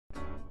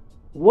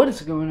What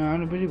is going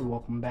on, everybody?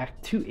 Welcome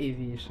back to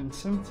Aviation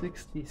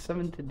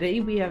 767. Today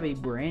we have a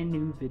brand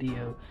new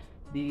video,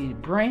 the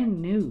brand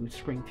new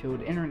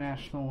Springfield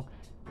International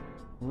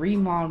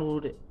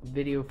remodeled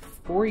video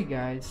for you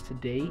guys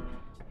today.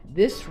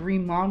 This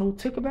remodel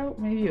took about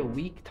maybe a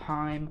week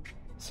time,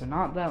 so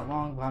not that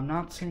long, but I'm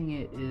not saying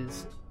it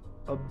is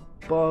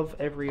above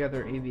every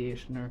other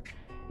aviationer.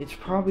 It's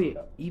probably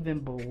even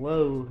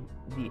below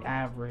the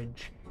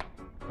average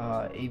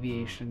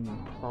aviation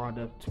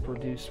product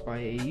produced by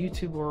a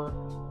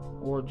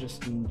YouTuber or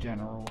just in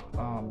general.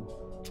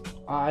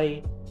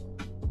 I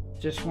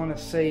just want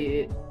to say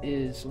it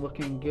is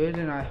looking good,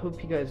 and I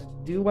hope you guys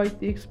do like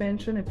the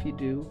expansion. If you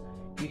do,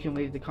 you can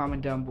leave the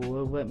comment down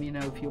below. Let me know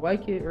if you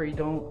like it or you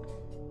don't.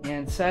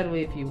 And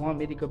sadly, if you want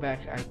me to go back,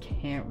 I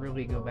can't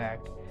really go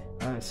back.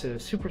 So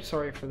super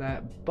sorry for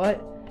that,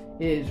 but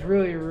it is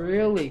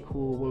really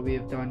cool what we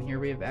have done here.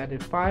 We have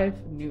added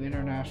 5 new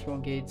international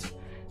gates,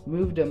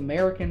 moved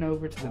American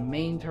over to the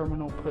main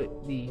terminal,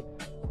 put the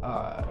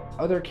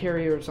other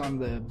carriers on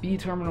the B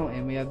terminal,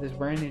 and we have this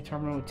brand new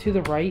terminal to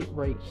the right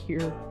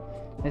here.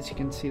 As you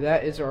can see,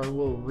 that is our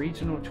little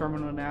regional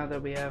terminal now that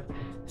we have.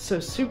 So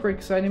super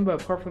exciting,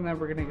 but apart from that,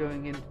 we're going to go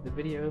into the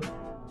video.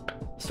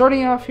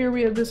 Starting off here,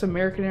 we have this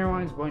American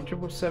Airlines Boeing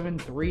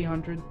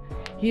 777-300.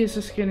 He is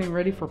just getting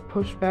ready for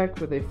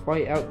pushback with a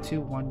flight out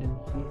to London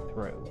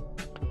Heathrow.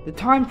 The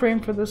time frame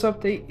for this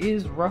update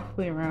is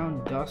roughly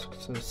around dusk,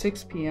 so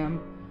 6 p.m.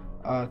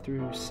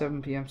 Through 7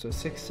 p.m., so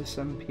 6 to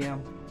 7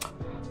 p.m.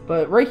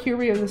 But right here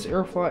we have this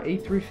Aeroflot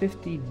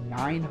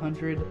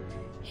A350-900.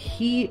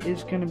 He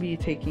is going to be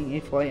taking a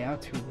flight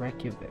out to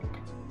Reykjavik.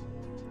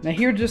 Now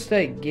here, just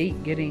at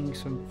gate, getting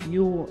some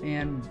fuel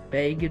and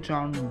baggage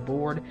on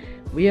board,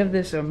 we have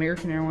this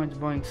American Airlines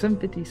Boeing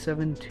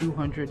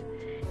 757-200.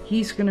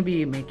 He's going to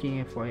be making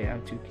a flight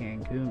out to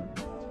Cancun.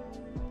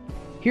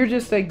 Here,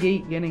 just at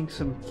gate, getting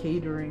some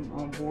catering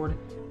on board,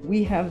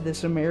 we have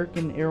this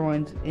American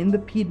Airlines in the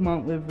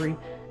Piedmont livery,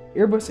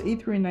 Airbus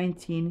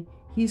A319.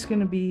 He's going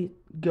to be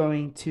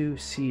going to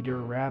Cedar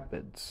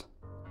Rapids.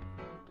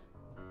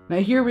 Now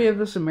here we have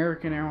this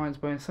American Airlines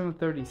Boeing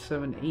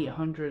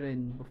 737-800,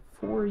 and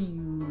before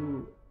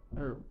you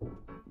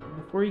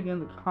get in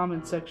the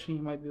comment section,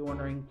 you might be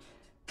wondering,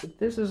 if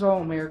this is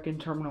all American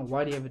terminal,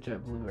 why do you have a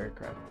JetBlue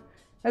aircraft?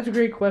 That's a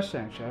great question,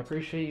 actually. I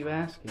appreciate you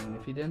asking.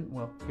 If you didn't,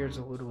 well, here's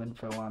a little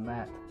info on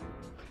that.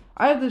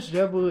 I have this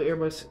JetBlue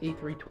Airbus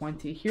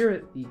A320 here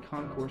at the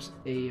Concourse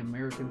A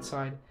American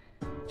side,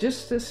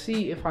 just to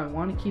see if I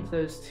want to keep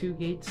those 2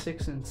 gates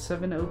 6 and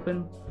 7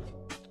 open,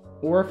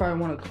 or if I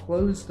want to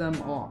close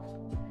them off.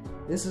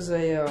 This is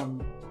a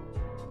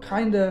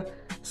kind of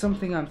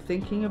something I'm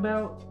thinking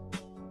about,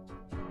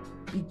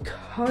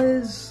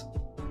 because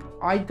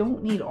I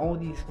don't need all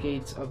these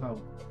gates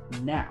about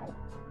now.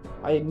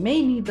 I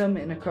may need them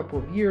in a couple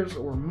of years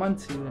or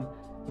months even,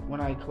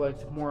 when I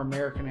collect more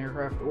American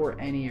aircraft or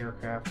any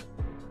aircraft,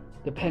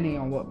 depending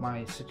on what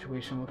my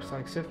situation looks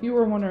like. So if you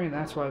were wondering,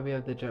 that's why we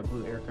have the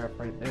JetBlue aircraft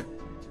right there.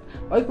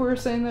 Like we were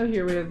saying though,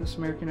 here we have this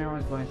American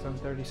Airlines Boeing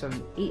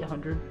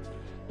 737-800.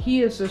 He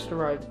has just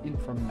arrived in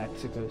from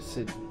Mexico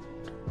City.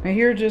 Now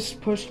here, just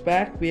pushed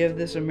back, we have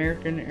this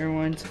American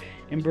Airlines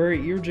Embraer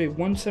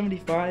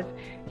ERJ-175.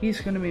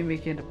 He's going to be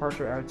making a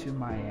departure out to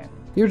Miami.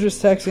 Here,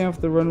 just taxiing off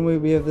the runway,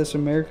 we have this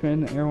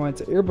American Airlines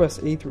Airbus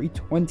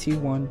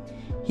A321.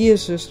 He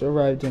has just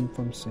arrived in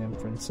from San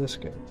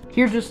Francisco.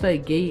 Here, just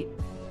at gate,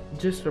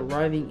 just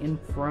arriving in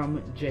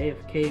from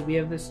JFK, we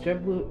have this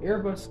JetBlue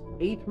Airbus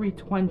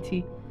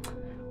A320.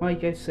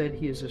 Like I said,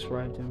 he has just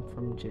arrived in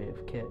from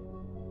JFK.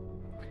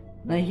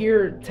 Now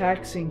here,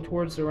 taxiing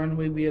towards the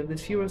runway, we have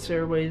this US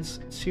Airways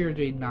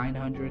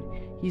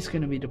CRJ-900. He's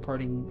going to be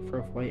departing for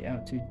a flight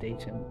out to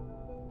Dayton.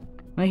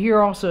 Now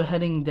here, also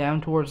heading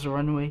down towards the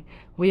runway,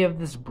 we have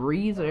this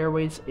Breeze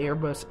Airways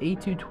Airbus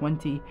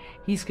A220.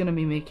 He's going to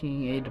be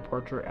making a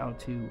departure out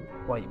to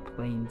White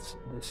Plains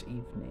this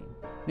evening.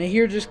 Now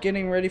here, just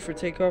getting ready for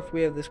takeoff,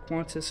 we have this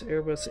Qantas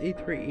Airbus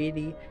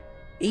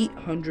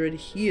A380-800.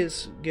 He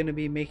is going to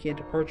be making a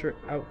departure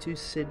out to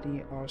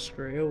Sydney,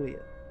 Australia.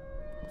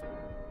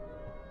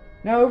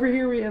 Now over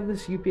here we have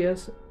this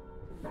UPS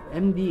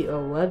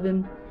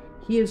MD-11.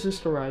 He has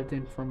just arrived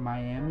in from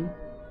Miami.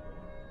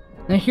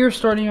 Now here,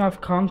 starting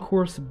off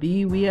Concourse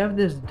B, we have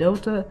this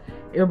Delta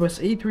Airbus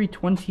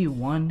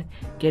A321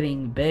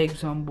 getting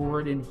bags on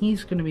board, and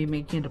he's going to be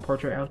making a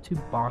departure out to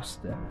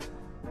Boston.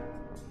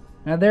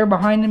 Now there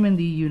behind him in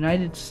the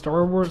United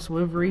Star Wars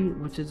livery,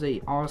 which is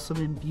a awesome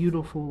and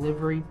beautiful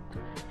livery,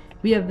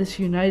 we have this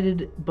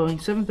United Boeing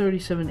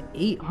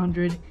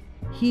 737-800.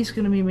 He's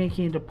going to be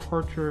making a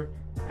departure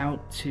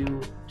out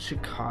to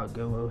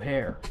Chicago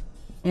O'Hare.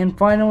 And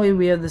finally,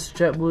 we have this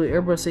JetBlue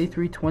Airbus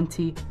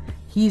A320.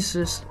 He's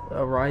just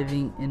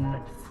arriving in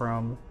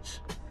from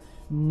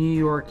New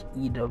York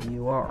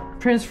EWR.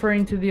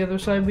 Transferring to the other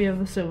side, we have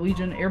this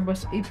Allegiant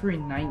Airbus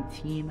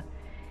A319.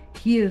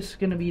 He is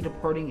going to be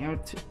departing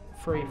out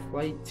for a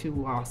flight to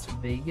Las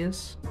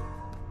Vegas.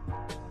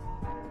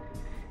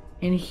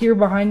 And here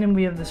behind him,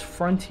 we have this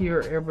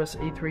Frontier Airbus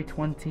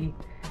A320.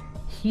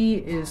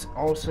 He has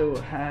also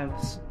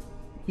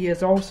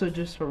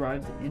just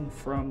arrived in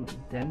from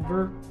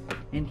Denver,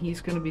 and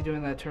he's going to be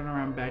doing that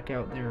turnaround back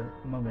out there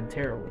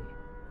momentarily.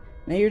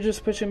 Now you're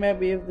just pushing map.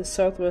 We have the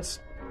Southwest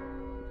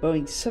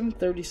Boeing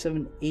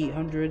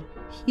 737-800.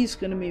 He's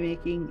going to be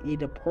making a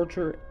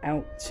departure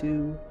out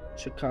to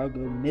Chicago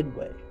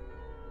Midway.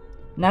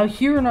 Now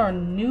here in our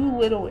new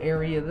little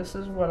area, this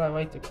is what I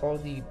like to call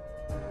the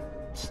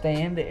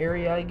stand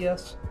area, I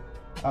guess.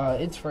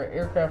 It's for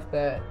aircraft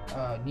that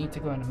need to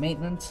go into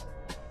maintenance.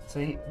 So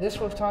this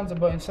Lufthansa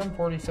Boeing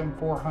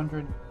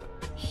 747-400,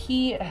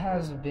 he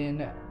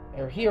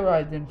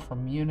arrived in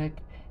from Munich,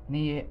 and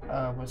he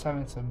was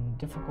having some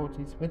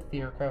difficulties with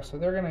the aircraft, so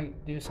they're going to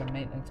do some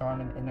maintenance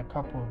on him in a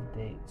couple of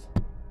days.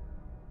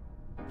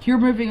 Here,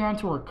 moving on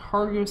to our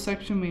cargo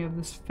section, we have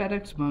this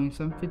FedEx Boeing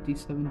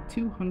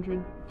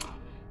 757-200.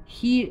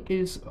 He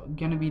is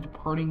going to be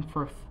departing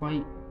for a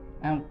flight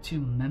out to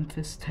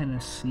Memphis,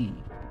 Tennessee.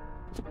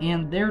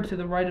 And there to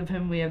the right of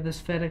him, we have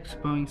this FedEx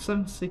Boeing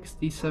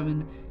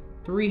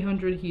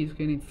 767-300. He's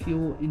getting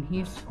fuel, and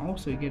he's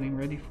also getting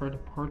ready for a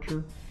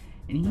departure.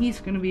 And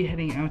he's going to be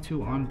heading out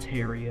to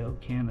Ontario,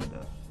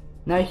 Canada.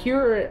 Now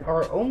here at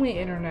our only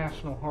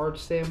international hard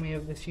stand, we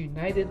have this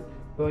United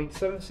Boeing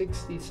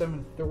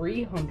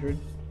 767-300.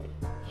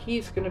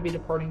 He's going to be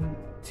departing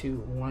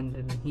to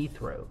London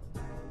Heathrow.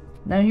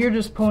 Now here,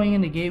 just pulling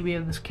in the gate, we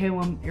have this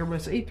KLM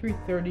Airbus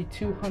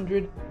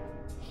A330-200.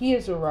 He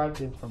has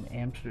arrived in from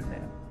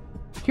Amsterdam.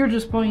 Here,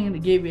 just pulling in the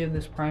gate, we have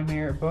this Prime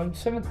Air Boeing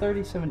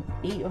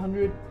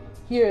 737-800.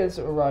 He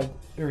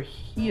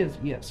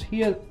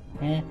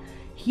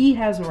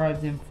has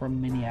arrived in from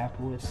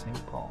Minneapolis,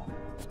 St. Paul.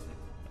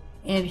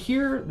 And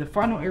here, the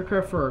final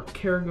aircraft for our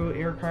cargo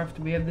aircraft,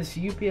 we have this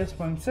UPS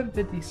Boeing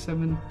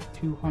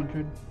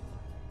 757-200.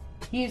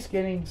 He's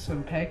getting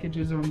some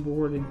packages on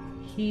board, and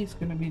he's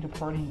going to be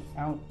departing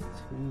out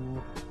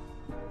to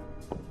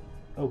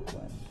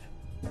Oakland.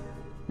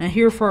 Now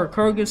here for our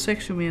cargo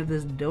section, we have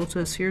this Delta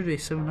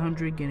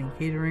CRJ-700 getting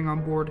catering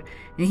on board,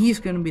 and he's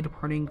going to be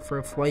departing for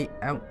a flight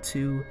out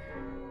to,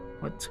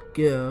 let's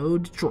go,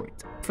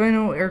 Detroit.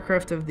 Final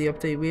aircraft of the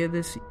update, we have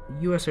this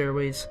US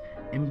Airways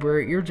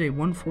Embraer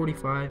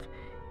ERJ-145.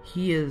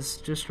 He is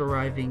just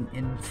arriving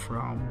in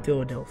from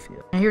Philadelphia.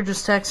 And here,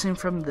 just taxiing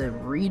from the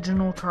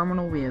regional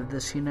terminal, we have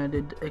this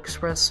United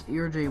Express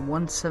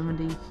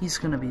ERJ-170. He's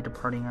going to be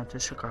departing out to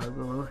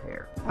Chicago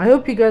O'Hare. I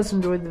hope you guys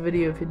enjoyed the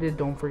video. If you did,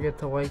 don't forget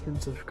to like and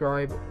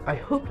subscribe. I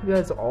hope you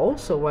guys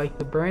also like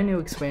the brand new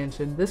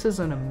expansion. This is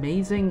an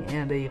amazing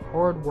and a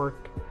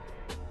hard-worked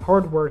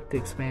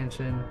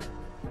expansion.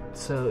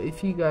 So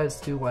if you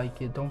guys do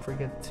like it, don't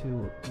forget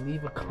to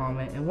leave a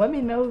comment and let me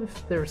know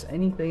if there's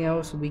anything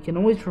else. We can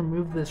always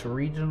remove this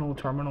regional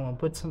terminal and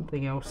put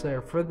something else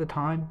there for the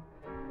time,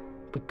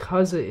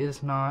 because it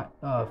is not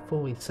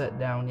fully set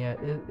down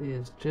yet. It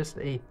is just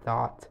a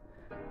thought.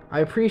 I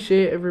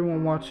appreciate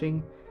everyone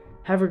watching.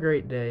 Have a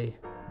great day.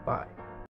 Bye.